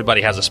about is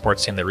everybody has a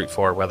sports team they root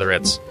for, whether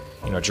it's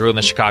Drew and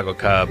the Chicago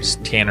Cubs,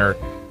 Tanner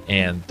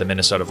and the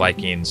Minnesota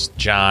Vikings,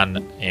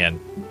 John and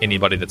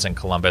anybody that's in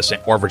Columbus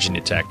or Virginia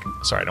Tech.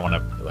 Sorry, I don't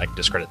want to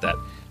discredit that,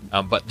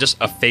 but just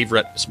a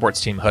favorite sports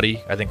team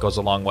hoodie I think goes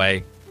a long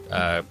way.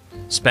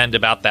 Spend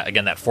about that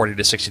 $40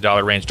 to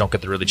 $60 range. Don't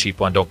get the really cheap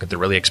one. Don't get the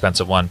really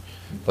expensive one.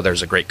 But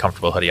there's a great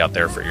comfortable hoodie out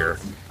there for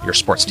your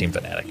sports team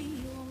fanatic.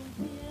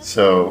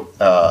 So.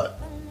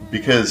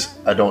 Because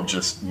I don't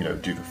just,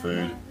 do the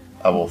food,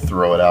 I will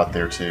throw it out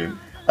there too.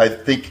 I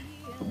think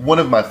one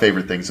of my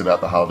favorite things about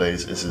the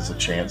holidays is a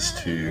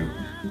chance to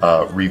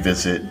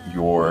revisit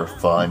your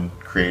fun,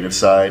 creative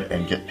side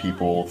and get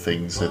people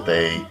things that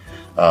they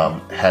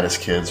had as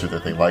kids or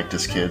that they liked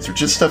as kids, or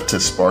just stuff to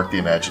spark the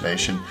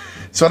imagination.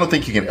 So I don't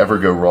think you can ever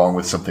go wrong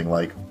with something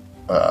like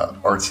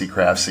artsy,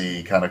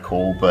 craftsy, kind of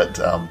cool, but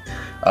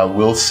I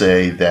will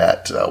say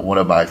that one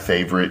of my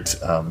favorite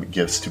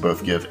gifts to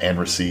both give and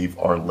receive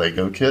are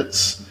Lego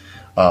kits,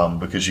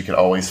 because you can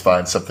always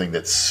find something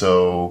that's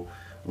so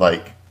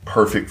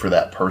perfect for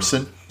that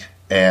person.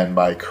 And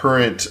my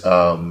current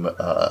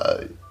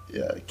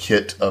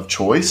kit of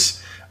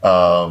choice,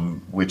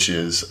 which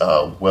is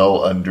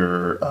well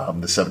under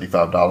the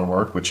 $75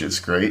 mark, which is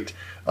great,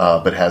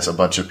 but has a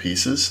bunch of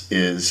pieces,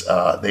 is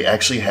they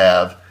actually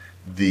have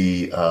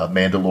the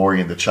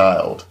Mandalorian the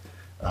Child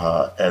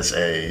as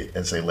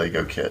a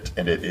Lego kit,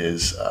 and it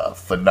is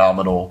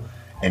phenomenal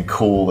and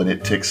cool, and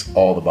it ticks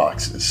all the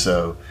boxes.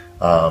 So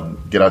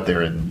get out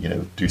there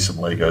and do some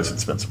Legos and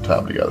spend some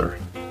time together.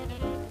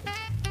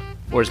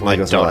 Or as my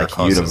Legos daughter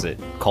are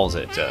calls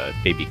it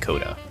Baby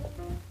Coda.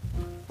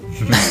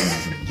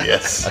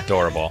 Yes,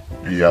 Adorable.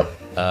 Yep,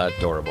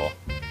 Adorable.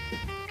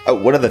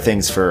 One of the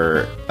things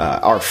for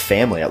our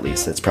family, at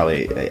least, that's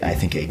probably, I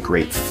think, a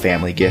great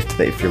family gift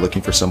that if you're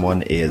looking for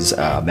someone is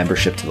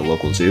membership to the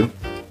local zoo.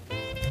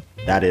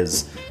 That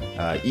has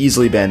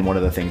easily been one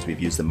of the things we've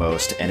used the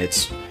most, and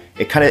it's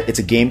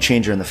a game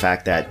changer in the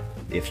fact that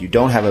if you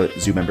don't have a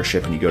zoo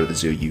membership and you go to the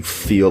zoo, you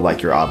feel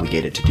like you're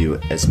obligated to do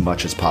as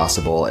much as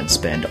possible and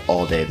spend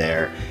all day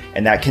there,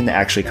 and that can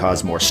actually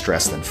cause more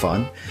stress than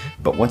fun.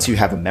 But once you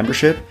have a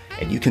membership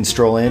and you can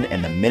stroll in,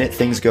 and the minute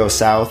things go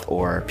south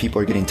or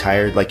people are getting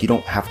tired, you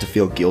don't have to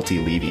feel guilty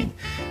leaving.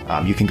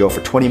 You can go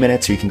for 20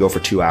 minutes or you can go for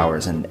 2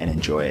 hours and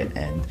enjoy it.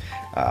 And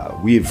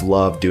we've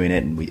loved doing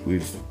it, and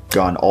we've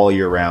gone all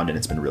year round, and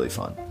it's been really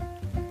fun.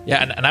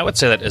 Yeah, and I would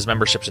say that as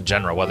memberships in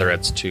general, whether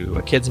it's to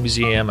a kids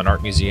museum, an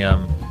art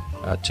museum,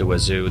 to a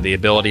zoo, the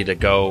ability to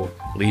go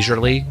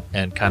leisurely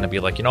and kind of be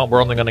like,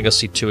 we're only going to go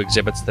see 2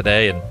 exhibits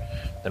today, and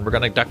then we're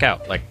going to duck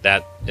out.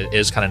 That, it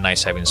is kind of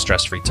nice having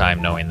stress-free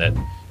time, knowing that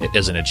it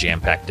isn't a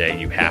jam-packed day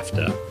you have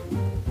to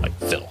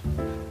fill.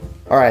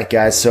 All right,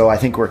 guys. So I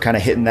think we're kind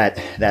of hitting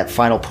that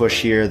final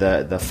push here,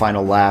 the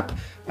final lap.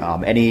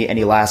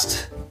 Any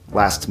last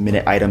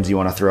minute items you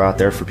want to throw out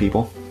there for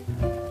people?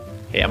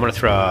 Hey, I'm going to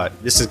throw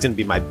out, this is going to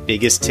be my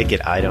biggest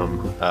ticket item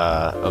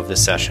of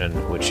this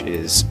session, which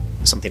is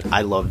something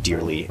I love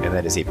dearly, and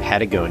that is a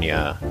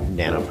Patagonia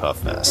Nano Puff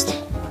vest.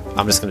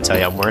 I'm just going to tell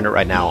you, I'm wearing it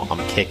right now.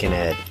 I'm kicking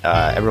it.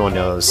 Everyone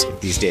knows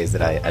these days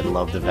that I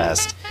love the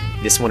vest.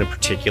 this one in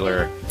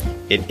particular,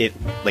 it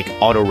like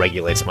auto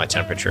regulates my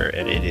temperature,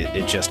 and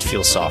it just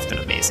feels soft and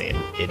amazing.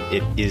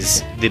 It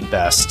is the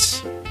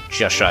best,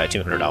 just shy of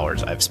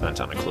 $200 I've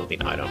spent on a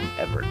clothing item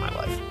ever in my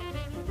life.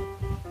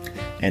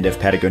 And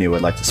if Patagonia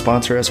would like to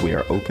sponsor us, we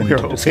are open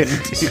to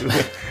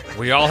business.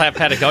 We all have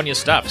Patagonia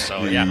stuff,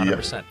 so yeah,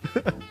 100%.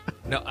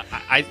 No,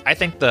 I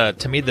think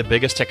to me the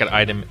biggest ticket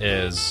item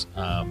is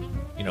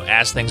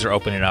as things are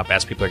opening up,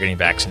 as people are getting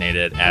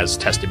vaccinated, as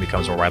testing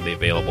becomes more widely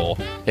available,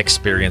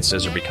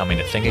 experiences are becoming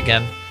a thing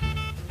again.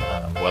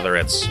 Whether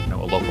it's a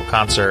local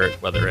concert,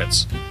 whether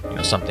it's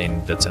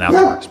something that's an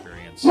outdoor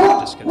experience,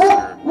 just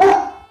consider.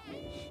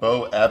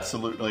 Bo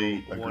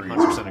absolutely agrees.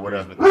 100%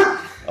 agrees with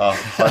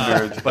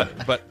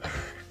that.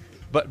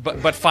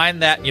 But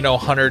find that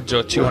 $100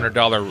 to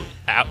 $200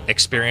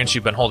 experience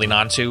you've been holding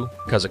on to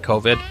because of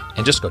COVID,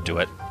 and just go do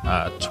it.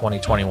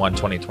 2021,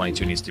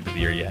 2022 needs to be the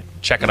year you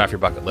check it off your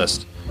bucket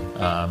list,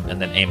 and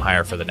then aim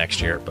higher for the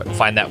next year. But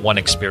find that one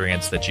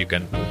experience that you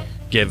can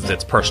give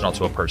that's personal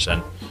to a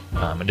person,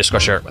 and just go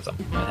share it with them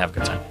and have a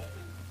good time.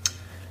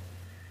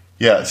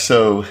 Yeah.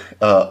 So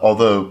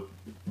although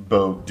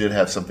Bo did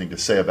have something to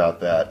say about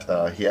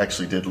that, he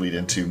actually did lead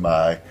into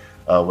my.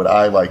 What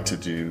I like to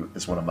do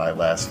is one of my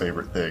last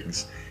favorite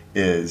things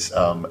is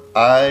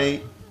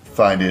I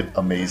find it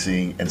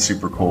amazing and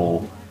super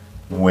cool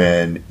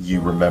when you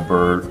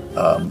remember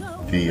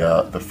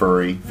the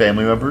furry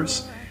family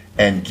members,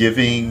 and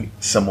giving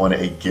someone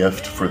a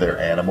gift for their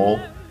animal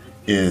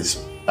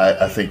is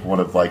I think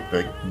one of like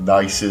the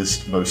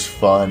nicest, most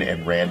fun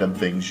and random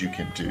things you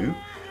can do.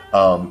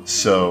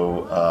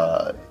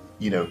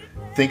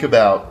 Think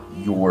about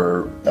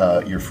your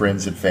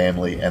friends and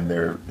family and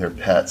their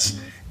pets.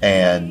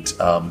 And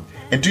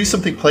do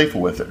something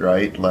playful with it,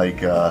 right? Like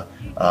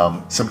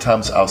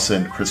sometimes I'll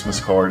send Christmas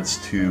cards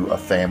to a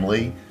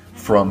family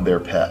from their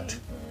pet,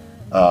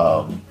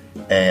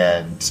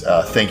 and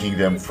thanking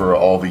them for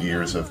all the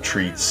years of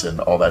treats and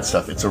all that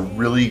stuff. It's a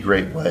really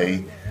great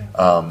way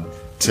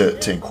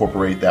to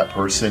incorporate that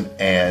person.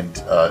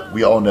 And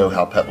we all know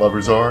how pet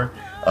lovers are.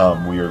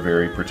 We are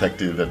very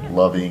protective and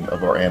loving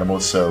of our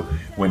animals. So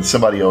when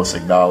somebody else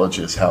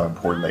acknowledges how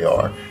important they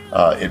are,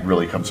 it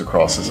really comes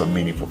across as a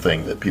meaningful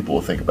thing that people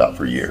will think about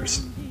for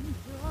years.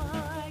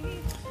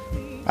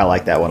 I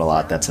like that one a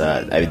lot.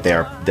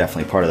 They're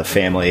definitely part of the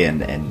family,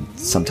 and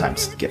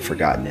sometimes get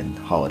forgotten in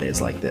holidays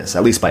like this,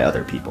 at least by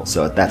other people.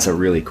 So that's a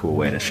really cool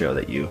way to show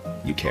that you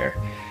care.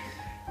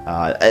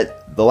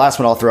 The last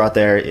one I'll throw out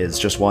there is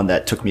just one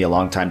that took me a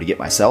long time to get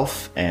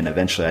myself, and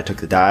eventually I took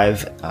the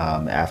dive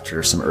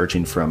after some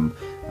urging from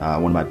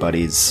one of my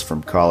buddies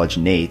from college,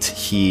 Nate.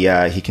 He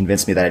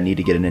convinced me that I need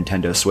to get a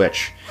Nintendo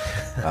Switch.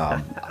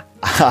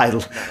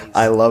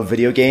 I love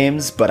video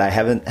games, but I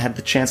haven't had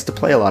the chance to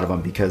play a lot of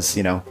them because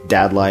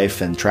dad life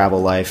and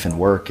travel life and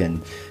work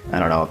and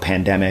a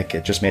pandemic.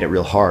 It just made it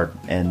real hard,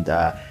 and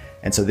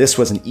so this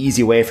was an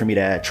easy way for me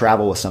to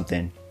travel with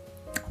something.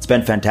 It's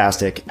been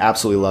fantastic.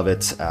 Absolutely love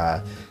it,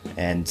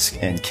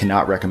 and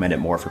cannot recommend it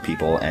more for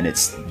people. And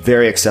it's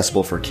very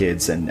accessible for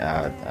kids, and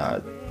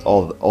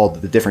all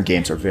the different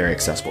games are very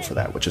accessible for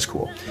that, which is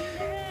cool.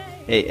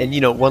 Hey, and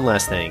one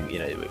last thing,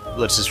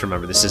 let's just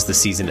remember this is the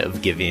season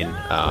of giving,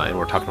 and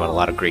we're talking about a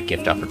lot of great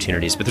gift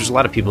opportunities, but there's a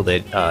lot of people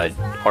that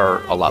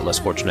are a lot less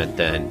fortunate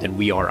than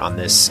we are on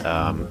this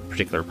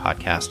particular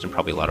podcast, and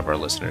probably a lot of our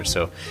listeners.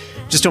 So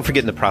just don't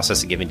forget in the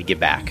process of giving to give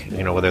back,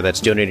 whether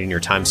that's donating your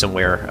time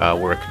somewhere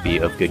where it could be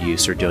of good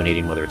use, or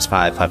donating, whether it's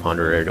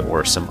 $500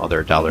 or some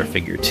other dollar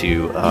figure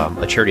to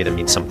a charity that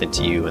means something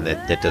to you and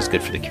that does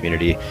good for the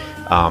community.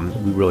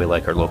 We really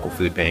like our local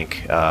food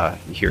bank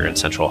here in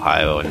Central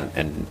Ohio,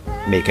 and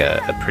make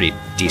a pretty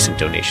decent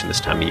donation this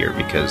time of year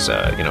because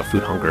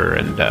food hunger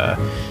and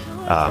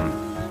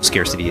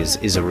scarcity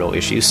is a real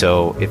issue.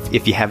 So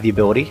if you have the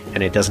ability,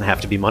 and it doesn't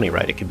have to be money,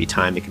 right? It could be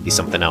time, it could be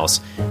something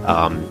else.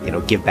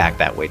 Give back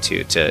that way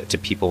too to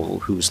people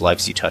whose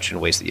lives you touch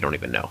in ways that you don't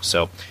even know.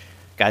 So,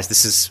 guys,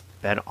 this has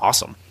been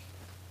awesome.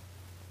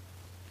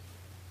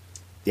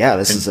 Yeah,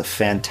 this is a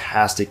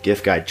fantastic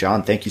gift guide.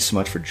 John, thank you so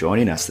much for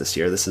joining us this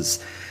year.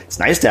 It's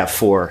nice to have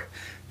 4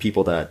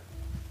 people to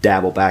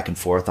dabble back and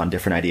forth on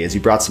different ideas.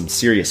 You brought some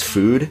serious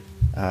food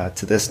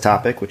to this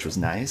topic, which was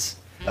nice.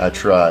 I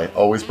try.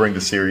 Always bring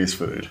the serious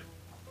food.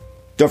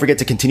 Don't forget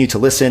to continue to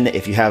listen.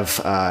 If you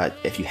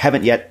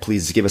haven't yet,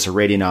 please give us a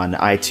rating on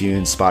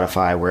iTunes,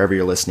 Spotify, wherever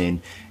you're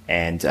listening,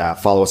 and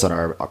follow us on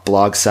our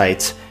blog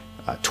site,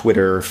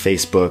 Twitter,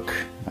 Facebook,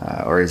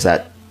 or is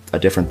that a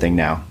different thing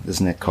now?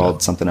 Isn't it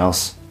called something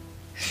else?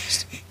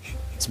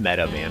 It's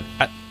Meta, man.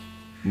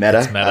 Meta?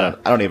 It's Meta.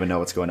 I don't even know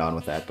what's going on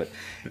with that. But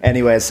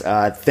anyways,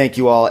 thank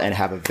you all, and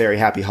have a very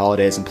happy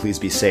holidays, and please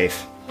be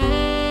safe.